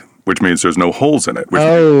non-perforated, which means there's no holes in it. Which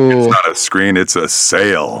means it's not a screen, it's a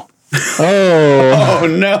sail. Oh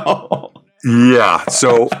no. Yeah.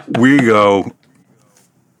 So we go,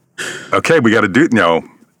 okay, we got to do, and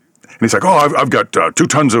he's like, I've got 2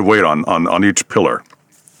 tons of weight on each pillar.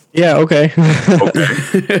 Yeah, okay. Okay.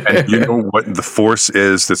 And you know what the force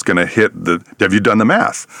is that's going to hit have you done the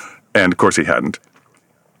math? And of course he hadn't.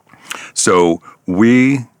 So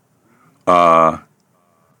we roped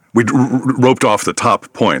off the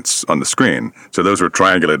top points on the screen. So those were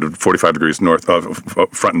triangulated 45 degrees north of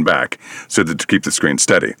front and back so that to keep the screen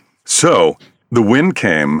steady. So the wind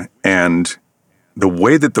came, and the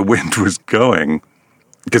way that the wind was going,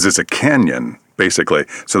 because it's a canyon, basically.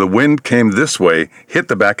 So the wind came this way, hit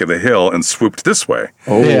the back of the hill, and swooped this way.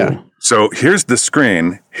 Oh, yeah. So here's the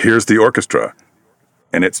screen, here's the orchestra,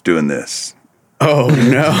 and it's doing this. Oh,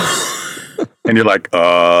 no. And you're like,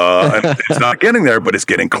 and it's not getting there, but it's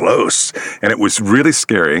getting close. And it was really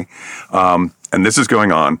scary. And this is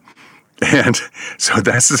going on. And so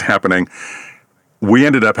this is happening. We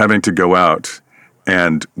ended up having to go out,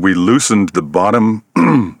 and we loosened the bottom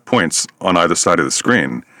points on either side of the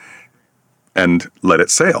screen and let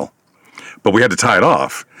it sail. But we had to tie it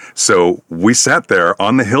off. So we sat there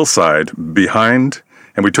on the hillside behind,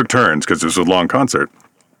 and we took turns because it was a long concert.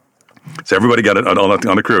 So everybody got it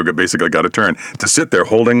on the crew. Basically, got a turn to sit there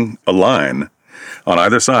holding a line on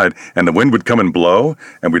either side, and the wind would come and blow,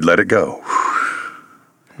 and we'd let it go.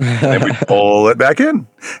 And we'd pull it back in,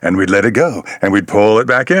 and we'd let it go, and we'd pull it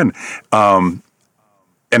back in, and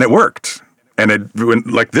it worked. And it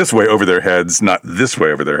went like this way over their heads, not this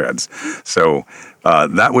way over their heads. So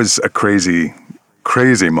that was a crazy,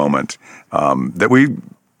 crazy moment that we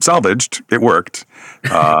salvaged. It worked,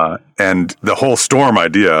 and the whole storm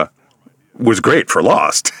idea was great for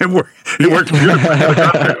Lost. It worked beautifully.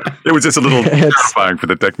 It was just a little terrifying for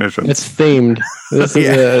the technicians. It's themed.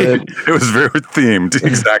 It was very themed,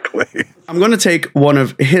 exactly. I'm going to take one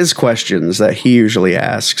of his questions that he usually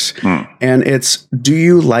asks, and it's, do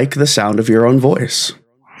you like the sound of your own voice?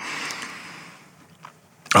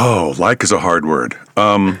 Oh, like is a hard word.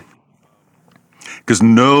 Because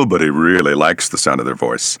nobody really likes the sound of their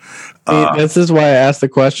voice. This is why I asked the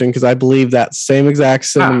question, because I believe that same exact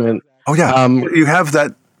sentiment. Oh, yeah. You have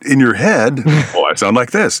that in your head. Oh, I sound like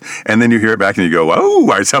this. And then you hear it back and you go, oh,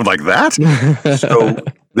 I sound like that. So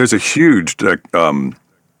there's a huge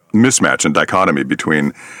mismatch and dichotomy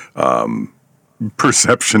between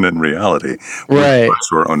perception and reality. Right.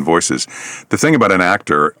 Our own voices. The thing about an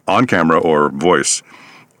actor on camera or voice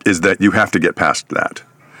is that you have to get past that.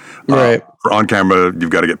 Right. For on camera, you've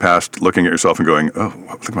got to get past looking at yourself and going, oh,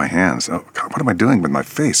 look at my hands. Oh, God, what am I doing with my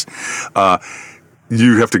face?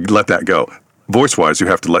 You have to let that go. Voice-wise, you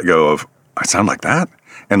have to let go of, I sound like that?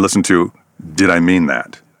 And listen to, did I mean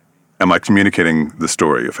that? Am I communicating the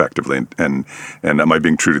story effectively? And am I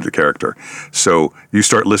being true to the character? So you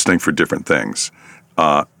start listening for different things.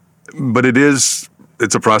 But it's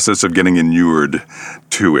a process of getting inured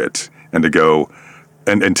to it and to go,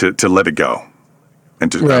 and to let it go. And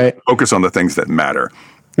to focus on the things that matter.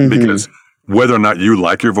 Mm-hmm. Because whether or not you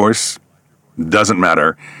like your voice doesn't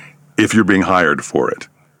matter if you're being hired for it.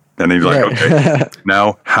 And then you're like, okay,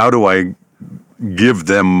 now how do I give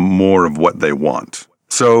them more of what they want?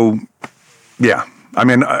 So, yeah, I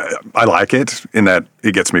mean, I like it in that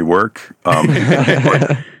it gets me work.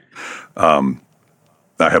 I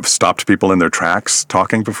have stopped people in their tracks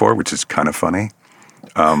talking before, which is kind of funny.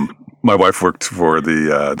 My wife worked for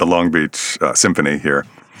the Long Beach Symphony here,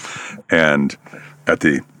 and at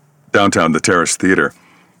the downtown, the Terrace Theater,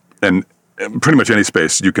 and pretty much any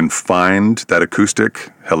space you can find that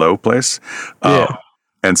acoustic hello place. And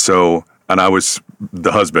I was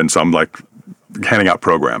the husband, so I'm like handing out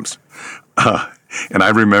programs, and I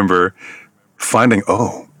remember finding,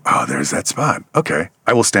 oh, there's that spot. Okay,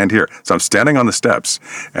 I will stand here. So I'm standing on the steps,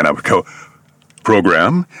 and I would go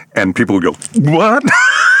program, and people would go, what?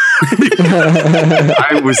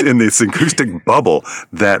 I was in this acoustic bubble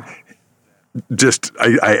that just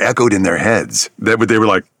I echoed in their heads. They were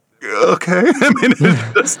like, okay. I mean,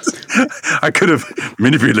 I could have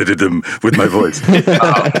manipulated them with my voice,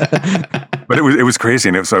 but it was crazy,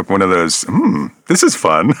 and it was like one of those. This is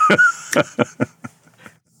fun.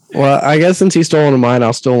 Well, I guess since he stole one of mine,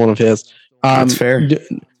 I'll steal one of his. That's fair.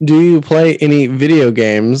 Do you play any video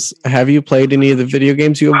games? Have you played any of the video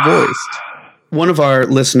games you have voiced? One of our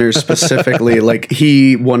listeners specifically,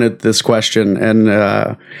 he wanted this question,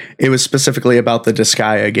 and it was specifically about the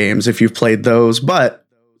Disgaea games, if you've played those, but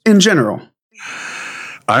in general.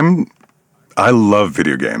 I love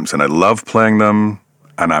video games, and I love playing them,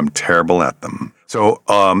 and I'm terrible at them. So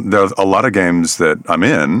there's a lot of games that I'm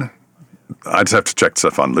in. I just have to check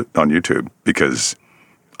stuff on YouTube because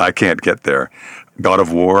I can't get there. God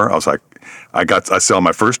of War, I was like, I saw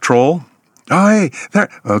my first troll. Oh, hey, there.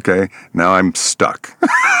 Okay, now I'm stuck.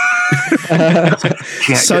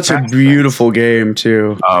 Such a beautiful game,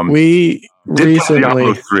 too. We recently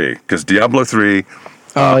Diablo 3, because Diablo 3.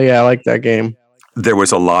 Oh, yeah, I like that game. There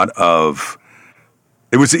was a lot of.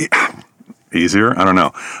 It was easier. I don't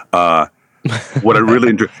know. What I really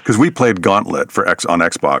enjoyed, because we played Gauntlet on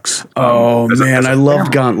Xbox. Oh, man, I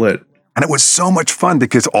loved Gauntlet. And it was so much fun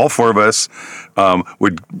because all four of us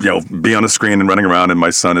would, be on a screen and running around, and my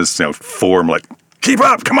son is, 4. I'm like, keep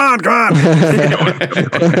up, come on.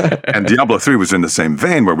 And Diablo 3 was in the same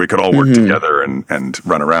vein where we could all work together and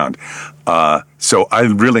run around. So I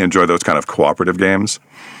really enjoy those kind of cooperative games.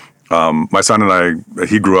 My son and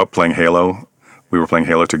he grew up playing Halo. We were playing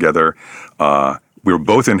Halo together. We were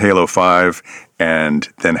both in Halo 5, and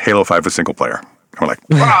then Halo 5 was single player. We're like,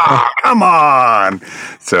 come on!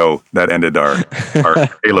 So that ended our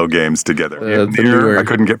Halo games together. I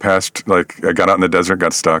couldn't get past. I got out in the desert,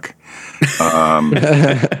 got stuck.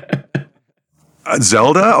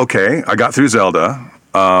 Zelda, okay, I got through Zelda.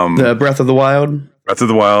 The Breath of the Wild. Breath of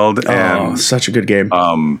the Wild, and such a good game.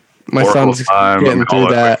 My son's getting through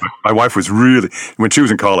that. My wife was really, when she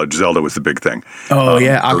was in college, Zelda was the big thing. Oh,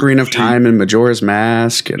 yeah. Ocarina of Time and Majora's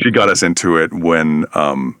Mask. And she got us into it when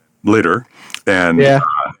later. And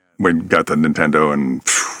we got the Nintendo and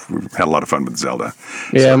we had a lot of fun with Zelda.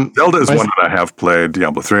 Yeah. So Zelda is one that I have played.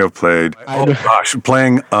 Diablo 3 I've played. Oh, gosh.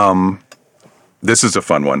 Playing, this is a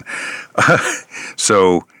fun one.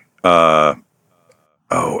 So,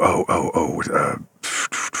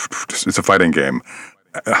 it's a fighting game.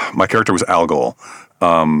 My character was Algol.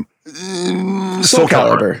 Soul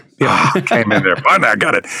Calibur. Yeah. Came in there. Fine, I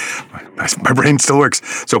got it. My brain still works.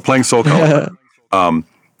 So playing Soul Calibur.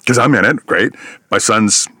 Because I'm in it. Great. My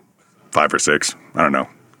son's 5 or 6. I don't know.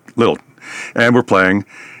 Little. And we're playing.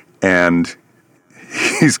 And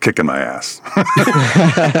he's kicking my ass.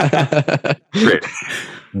 Great.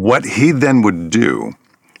 What he then would do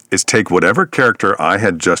is take whatever character I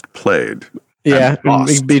had just played. Yeah,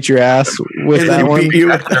 he beat your ass with that one. Beat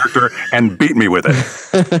that character and beat me with it.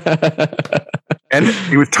 And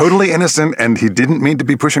he was totally innocent, and he didn't mean to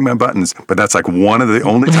be pushing my buttons. But that's like one of the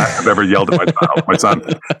only times I've ever yelled at my child. My son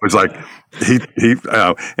was like,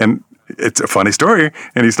 and it's a funny story,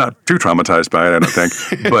 and he's not too traumatized by it, I don't think.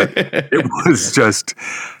 But it was just,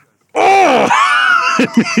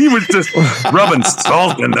 he was just rubbing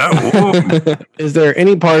salt in that wound. Is there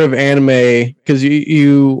any part of anime, because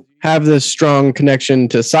you have this strong connection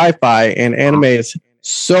to sci-fi, and anime is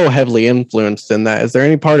so heavily influenced in that. Is there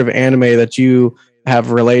any part of anime that you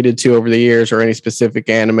have related to over the years, or any specific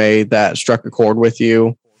anime that struck a chord with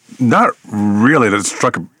you? Not really. That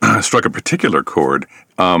struck a particular chord.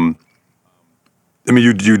 I mean,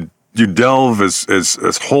 you delve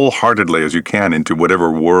as wholeheartedly as you can into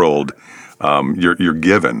whatever world you're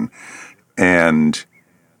given, and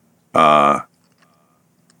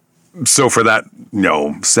so for that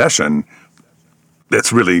session,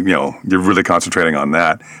 it's really you're really concentrating on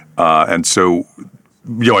that, and so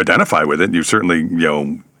you identify with it. You certainly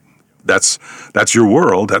that's your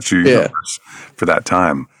world, that's your universe for that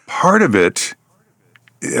time. Part of it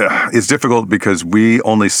is difficult because we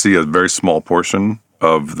only see a very small portion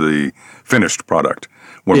of the finished product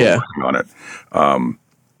when we're working on it.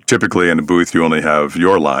 Typically in a booth, you only have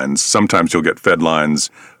your lines. Sometimes you'll get fed lines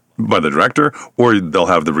by the director, or they'll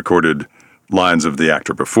have the recorded lines of the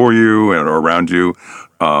actor before you or around you.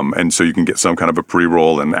 And so you can get some kind of a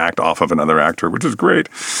pre-roll and act off of another actor, which is great.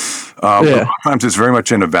 But a lot of times it's very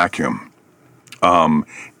much in a vacuum.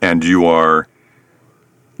 And you are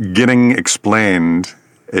getting explained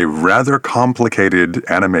a rather complicated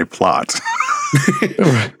anime plot.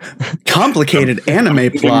 Complicated anime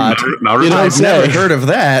plot? I've never heard of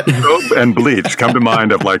that. And Bleach come to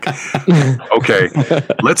mind of like, okay,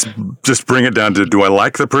 let's just bring it down to, do I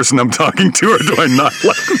like the person I'm talking to or do I not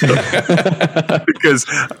like them? Because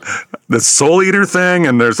the Soul Eater thing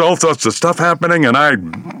and there's all sorts of stuff happening and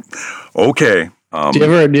do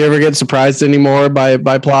you ever get surprised anymore by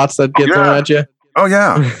plots that get thrown at you? Oh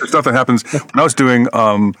yeah, there's stuff that happens. When I was doing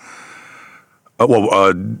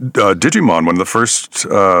Digimon, one of the first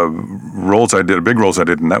big roles I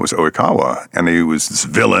did, and that was Oikawa, and he was this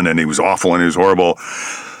villain, and he was awful, and he was horrible.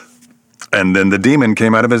 And then the demon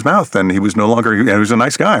came out of his mouth, and he was no longer, and he was a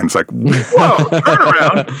nice guy. And it's like, whoa, turn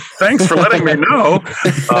around! Thanks for letting me know.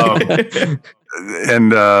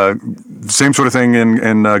 And same sort of thing in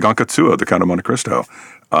Gankatsuo, the Count of Monte Cristo.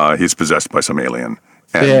 He's possessed by some alien,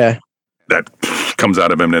 and that comes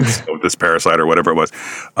out of him, and it's this parasite or whatever it was.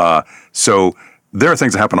 So there are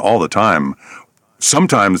things that happen all the time.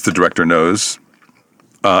 Sometimes the director knows,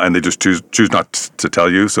 and they just choose not to tell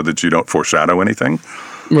you so that you don't foreshadow anything.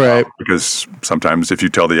 Right. Because sometimes if you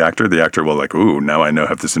tell the actor will like, ooh, now I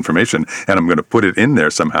have this information, and I'm going to put it in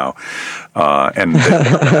there somehow. And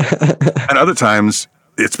other times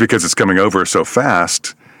it's because it's coming over so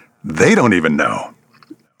fast, they don't even know.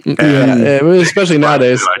 Especially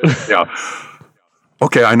nowadays.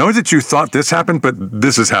 Okay, I know that you thought this happened, but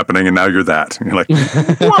this is happening, and now you're that. And you're like,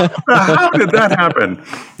 what? How did that happen?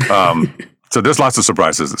 So there's lots of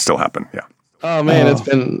surprises that still happen. Yeah. Oh man,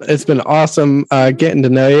 it's been awesome getting to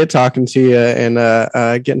know you, talking to you,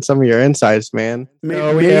 and getting some of your insights, man.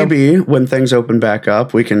 Maybe when things open back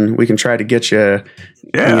up, we can try to get you,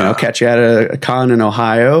 catch you at a con in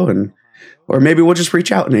Ohio, or maybe we'll just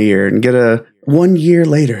reach out in a year and get a 1 year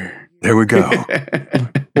later. There we go.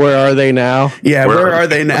 Where are they now? Yeah, where are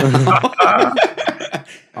they now?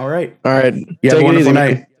 All right. You have a wonderful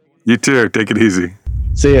night. You too. Take it easy.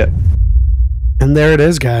 See ya. And there it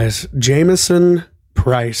is, guys. Jamison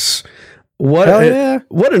Price. What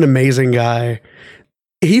an amazing guy.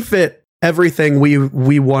 He fit everything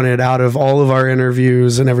we wanted out of all of our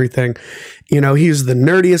interviews and everything. He's the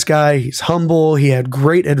nerdiest guy. He's humble. He had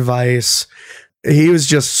great advice. He was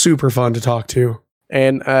just super fun to talk to.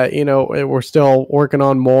 And, we're still working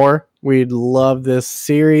on more. We love this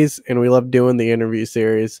series and we love doing the interview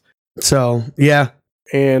series. So, yeah.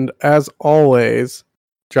 And as always,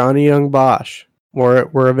 Johnny Young Bosch,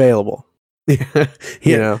 we're available.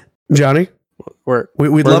 Yeah. Johnny, we'd love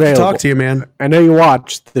available. To talk to you, man. I know you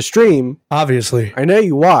watch the stream. Obviously. I know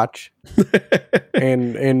you watch.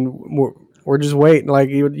 and we're just waiting. Like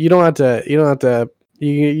you don't have to, you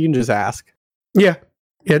can just ask. Yeah.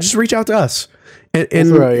 Yeah. Just reach out to us.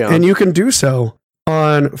 And you can do so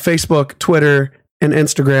on Facebook, Twitter, and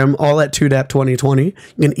Instagram, all at 2dap2020. You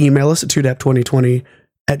can email us at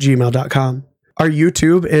 2dap2020@gmail.com. Our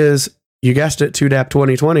YouTube is, you guessed it,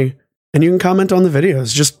 2dap2020. And you can comment on the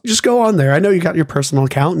videos. Just go on there. I know you got your personal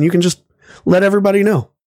account, and you can just let everybody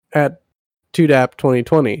know. At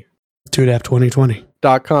 2dap2020. 2dap2020.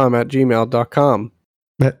 .com at gmail.com.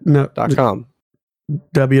 No. .com.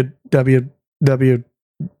 www.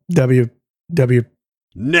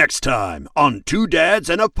 Next time on Two Dads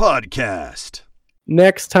and a Podcast.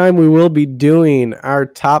 Next time we will be doing our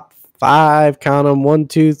top 5, count them, 1,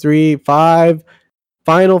 2, 3, 5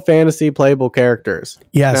 Final Fantasy playable characters.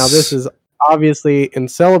 Yes. Now this is obviously in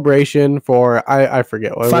celebration for I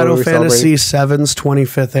forget what Final Fantasy VII's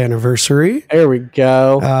 25th anniversary. There we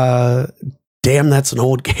go. Damn, that's an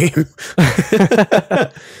old game.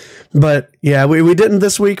 But yeah, we didn't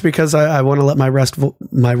this week because I want to let my rest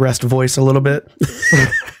voice a little bit.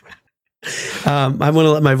 I want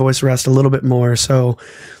to let my voice rest a little bit more. So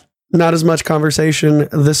not as much conversation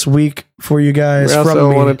this week for you guys. We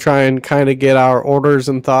also want to try and kind of get our orders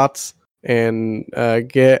and thoughts and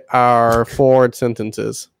get our forward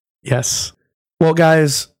sentences. Yes. Well,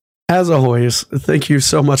 guys, as always, thank you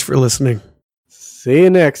so much for listening. See you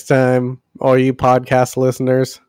next time, all you podcast listeners.